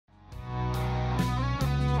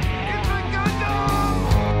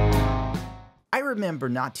remember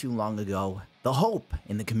not too long ago the hope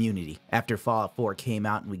in the community after Fallout 4 came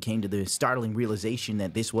out and we came to the startling realization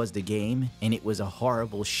that this was the game and it was a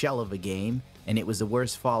horrible shell of a game and it was the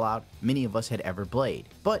worst Fallout many of us had ever played.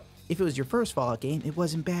 But if it was your first Fallout game, it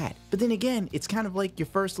wasn't bad. But then again, it's kind of like your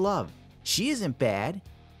first love. She isn't bad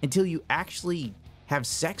until you actually have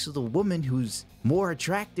sex with a woman who's more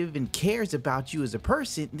attractive and cares about you as a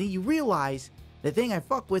person. Then you realize the thing I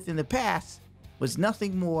fucked with in the past was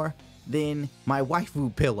nothing more than my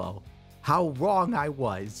waifu pillow. How wrong I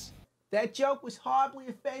was. That joke was horribly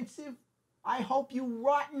offensive. I hope you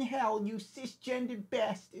rot in hell, you cisgendered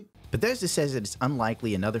bastard. Bethesda says that it's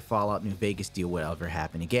unlikely another Fallout New Vegas deal will ever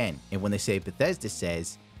happen again. And when they say Bethesda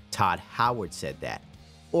says, Todd Howard said that.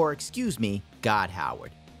 Or excuse me, God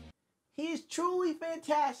Howard. He is truly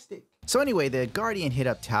fantastic. So anyway, the Guardian hit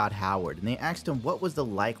up Todd Howard and they asked him what was the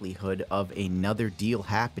likelihood of another deal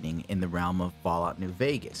happening in the realm of Fallout New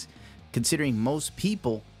Vegas, considering most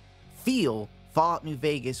people feel Fallout New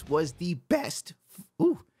Vegas was the best.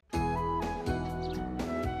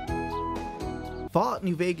 Fallout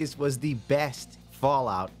New Vegas was the best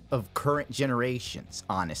Fallout of current generations,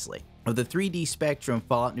 honestly. Of the 3D spectrum,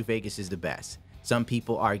 Fallout New Vegas is the best. Some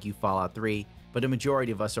people argue Fallout 3, but a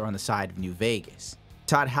majority of us are on the side of New Vegas.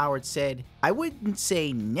 Todd Howard said, I wouldn't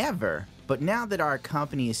say never, but now that our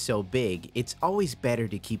company is so big, it's always better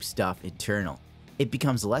to keep stuff internal. It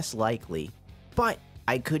becomes less likely, but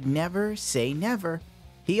I could never say never.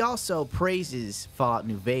 He also praises Fallout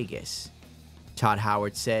New Vegas. Todd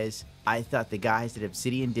Howard says, I thought the guys at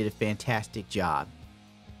Obsidian did a fantastic job.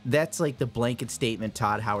 That's like the blanket statement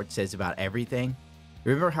Todd Howard says about everything.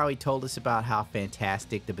 Remember how he told us about how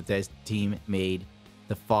fantastic the Bethesda team made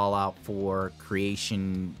the Fallout 4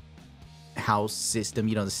 creation house system,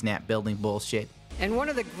 you know, the snap building bullshit? And one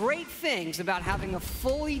of the great things about having a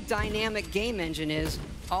fully dynamic game engine is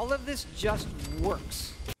all of this just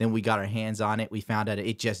works. Then we got our hands on it. We found out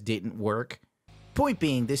it just didn't work. Point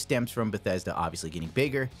being, this stems from Bethesda obviously getting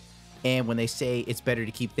bigger. And when they say it's better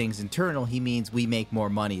to keep things internal, he means we make more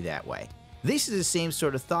money that way. This is the same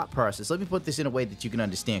sort of thought process. Let me put this in a way that you can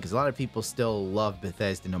understand, because a lot of people still love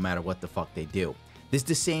Bethesda no matter what the fuck they do. This is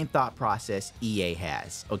the same thought process EA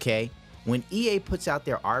has, okay? When EA puts out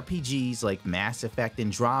their RPGs like Mass Effect,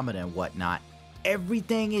 Andromeda and whatnot,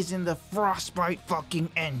 everything is in the Frostbite fucking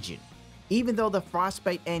engine. Even though the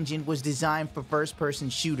Frostbite engine was designed for first-person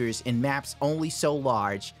shooters and maps only so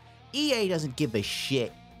large, EA doesn't give a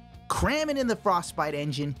shit. Cram it in the Frostbite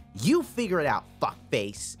engine, you figure it out,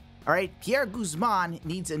 fuckface. Alright, Pierre Guzman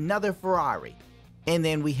needs another Ferrari. And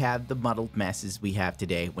then we have the muddled messes we have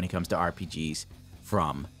today when it comes to RPGs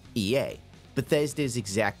from EA. Bethesda is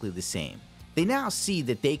exactly the same. They now see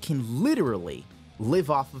that they can literally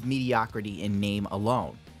live off of mediocrity in name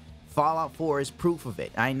alone. Fallout 4 is proof of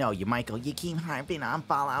it. I know, you might go, you keep harping on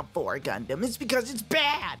Fallout 4, Gundam. It's because it's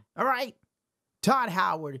bad, alright? Todd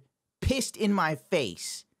Howard pissed in my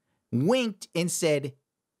face, winked and said,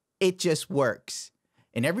 it just works.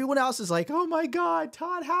 And everyone else is like, oh my god,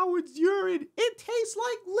 Todd Howard's urine, it tastes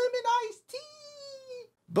like lemon iced tea.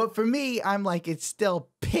 But for me, I'm like, it's still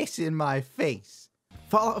piss in my face.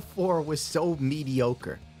 Fallout 4 was so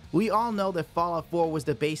mediocre. We all know that Fallout 4 was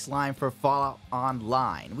the baseline for Fallout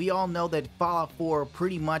Online. We all know that Fallout 4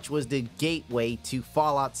 pretty much was the gateway to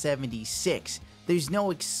Fallout 76. There's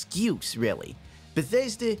no excuse, really.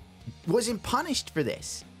 Bethesda wasn't punished for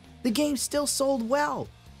this. The game still sold well.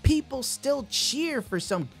 People still cheer for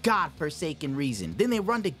some godforsaken reason. Then they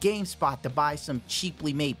run to GameSpot to buy some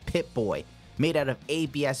cheaply made Pip-Boy made out of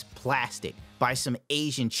ABS plastic by some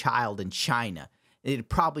Asian child in China. It'd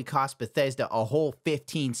probably cost Bethesda a whole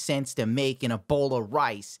 15 cents to make in a bowl of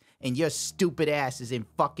rice, and your stupid ass is in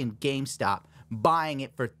fucking GameStop buying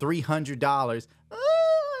it for $300.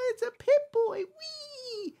 Oh, it's a Pip-Boy,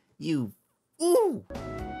 wee! You, ooh!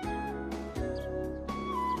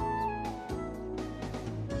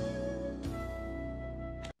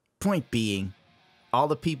 Point being, all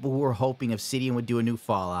the people who were hoping Obsidian would do a new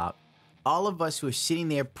Fallout, all of us who are sitting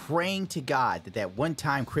there praying to God that one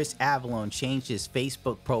time Chris Avellone changed his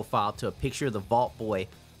Facebook profile to a picture of the Vault Boy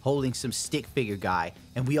holding some stick figure guy,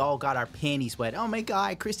 and we all got our panties wet. Oh my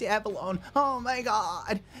god, Chris Avellone, oh my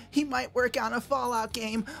god, he might work on a Fallout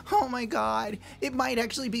game, oh my god, it might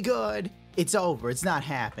actually be good. It's over, it's not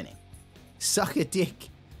happening. Suck a dick,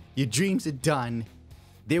 your dreams are done.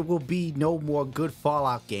 There will be no more good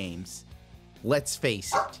Fallout games. Let's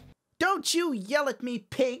face it. Don't you yell at me,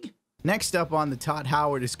 pig! Next up on the Todd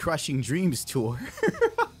Howard is Crushing Dreams tour.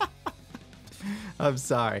 I'm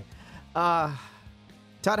sorry. Todd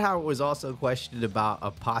Howard was also questioned about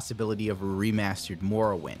a possibility of a remastered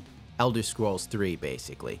Morrowind. Elder Scrolls 3,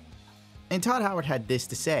 basically. And Todd Howard had this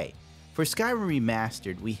to say: "For Skyrim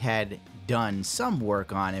Remastered, we had done some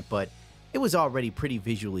work on it, but it was already pretty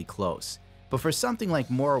visually close. But for something like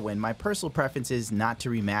Morrowind, my personal preference is not to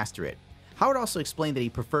remaster it." Howard also explained that he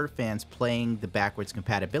preferred fans playing the backwards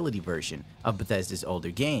compatibility version of Bethesda's older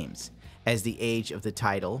games, as the age of the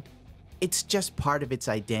title, it's just part of its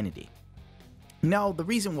identity. No, the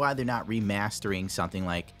reason why they're not remastering something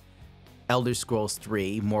like Elder Scrolls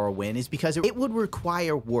 3 Morrowind is because it would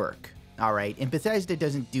require work, alright? And Bethesda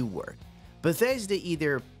doesn't do work. Bethesda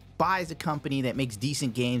either buys a company that makes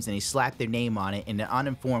decent games and they slap their name on it, and an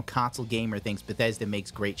uninformed console gamer thinks Bethesda makes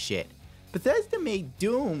great shit. Bethesda made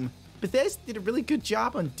Doom. Bethesda did a really good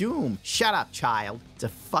job on Doom. Shut up, child. It's a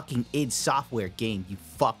fucking id Software game, you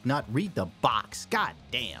fucknut. Read the box. God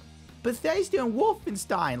damn. Bethesda and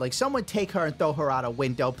Wolfenstein. Like, someone take her and throw her out a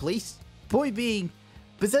window, please. Point being,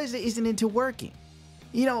 Bethesda isn't into working.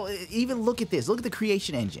 You know, even look at this. Look at the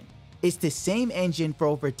creation engine. It's the same engine for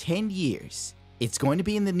over 10 years. It's going to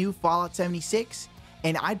be in the new Fallout 76.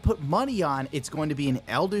 And I'd put money on it's going to be in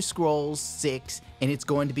Elder Scrolls 6, and it's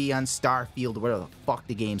going to be on Starfield, or whatever the fuck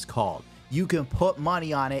the game's called. You can put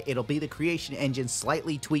money on it. It'll be the creation engine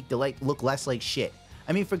slightly tweaked to look less like shit.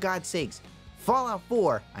 I mean, for God's sakes, Fallout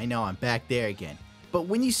 4, I know I'm back there again, but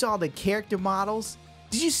when you saw the character models,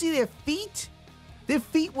 did you see their feet? Their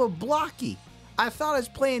feet were blocky. I thought I was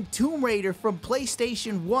playing Tomb Raider from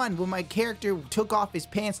PlayStation 1 when my character took off his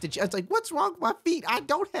pants I was like, what's wrong with my feet? I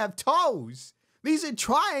don't have toes. These are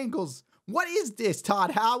triangles. What is this,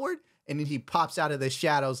 Todd Howard? And then he pops out of the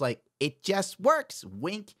shadows like, it just works,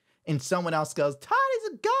 wink. And someone else goes, Todd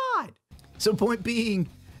is a god. So point being,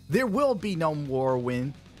 there will be no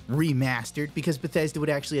Morrowind remastered because Bethesda would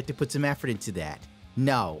actually have to put some effort into that.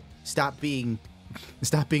 No, stop being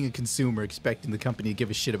a consumer expecting the company to give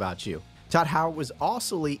a shit about you. Todd Howard was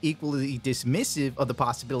also equally dismissive of the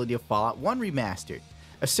possibility of Fallout 1 remastered,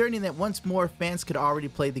 asserting that once more fans could already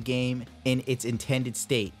play the game in its intended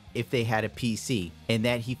state if they had a PC, and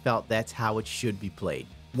that he felt that's how it should be played.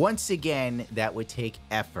 Once again, that would take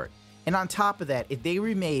effort. And on top of that, if they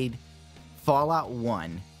remade Fallout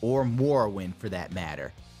 1, or Morrowind for that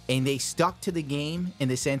matter, and they stuck to the game in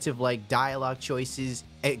the sense of like dialogue choices,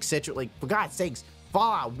 etc., like for God's sakes,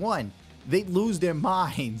 Fallout 1, they'd lose their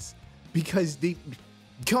minds because they...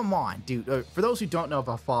 Come on, dude. For those who don't know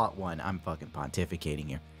about Fallout 1, I'm fucking pontificating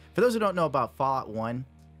here. For those who don't know about Fallout 1,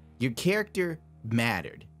 your character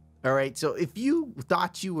mattered. All right, so if you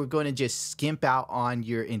thought you were going to just skimp out on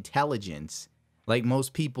your intelligence, like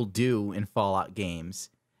most people do in Fallout games,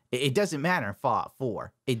 it doesn't matter in Fallout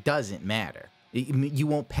 4. It doesn't matter. You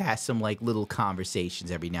won't pass some like little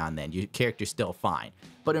conversations every now and then. Your character's still fine.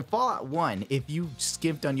 But in Fallout 1, if you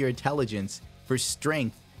skimped on your intelligence for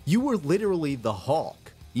strength, you were literally the Hulk.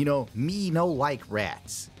 You know, me no like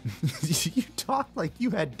rats. You talk like you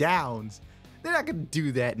had downs. They're not going to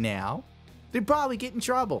do that now. They'd probably get in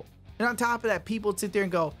trouble. And on top of that, people would sit there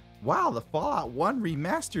and go, wow, the Fallout 1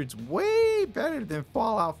 remastered's way better than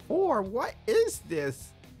Fallout 4. What is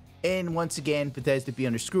this? And once again, Bethesda be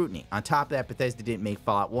under scrutiny. On top of that, Bethesda didn't make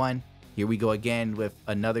Fallout 1. Here we go again with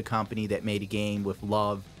another company that made a game with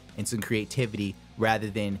love and some creativity rather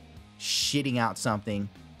than shitting out something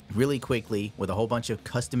really quickly with a whole bunch of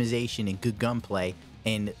customization and good gunplay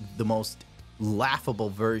and the most laughable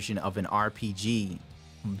version of an RPG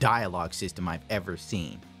dialogue system I've ever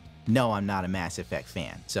seen. No, I'm not a Mass Effect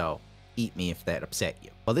fan, so eat me if that upset you.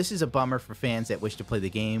 Well, this is a bummer for fans that wish to play the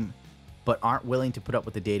game but aren't willing to put up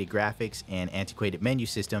with the dated graphics and antiquated menu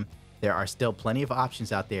system. There are still plenty of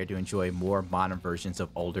options out there to enjoy more modern versions of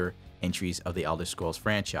older entries of the Elder Scrolls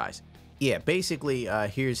franchise. Yeah, basically,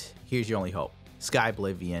 here's your only hope.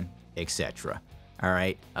 Skyblivion, etc. All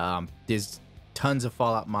right, there's tons of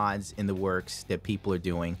Fallout mods in the works that people are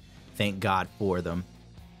doing. Thank God for them.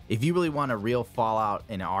 If you really want a real Fallout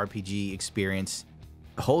and an RPG experience,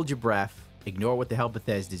 hold your breath, ignore what the hell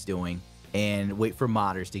Bethesda's doing, and wait for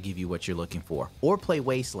modders to give you what you're looking for. Or play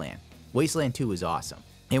Wasteland. Wasteland 2 is awesome.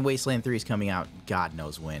 And Wasteland 3 is coming out God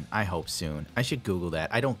knows when. I hope soon. I should Google that.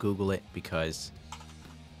 I don't Google it because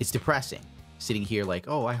it's depressing. Sitting here like,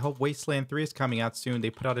 oh, I hope Wasteland 3 is coming out soon.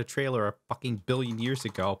 They put out a trailer a fucking billion years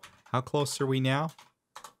ago. How close are we now?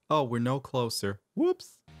 Oh, we're no closer.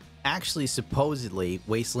 Whoops. Actually, supposedly,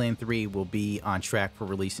 Wasteland 3 will be on track for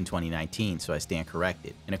release in 2019, so I stand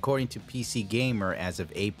corrected. And according to PC Gamer, as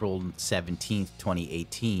of April 17th,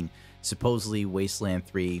 2018, supposedly Wasteland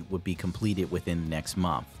 3 would be completed within the next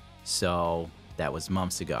month. So that was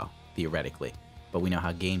months ago, theoretically. But we know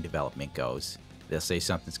how game development goes. They'll say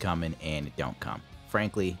something's coming and it don't come.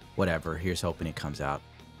 Frankly, whatever, here's hoping it comes out.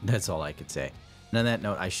 That's all I could say. And on that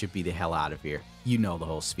note, I should be the hell out of here. You know the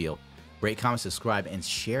whole spiel. Rate, comment, subscribe, and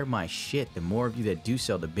share my shit. The more of you that do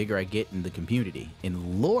so, the bigger I get in the community.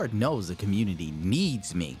 And Lord knows the community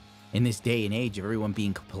needs me. In this day and age of everyone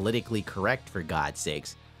being politically correct, for God's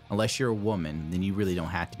sakes. Unless you're a woman, then you really don't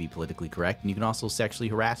have to be politically correct. And you can also sexually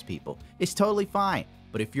harass people. It's totally fine.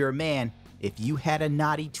 But if you're a man, if you had a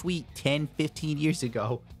naughty tweet 10, 15 years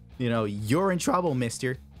ago, you know, you're in trouble,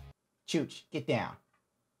 mister. Chooch, get down.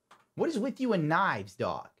 What is with you and knives,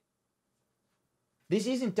 dog? This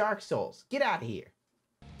isn't Dark Souls. Get out of here.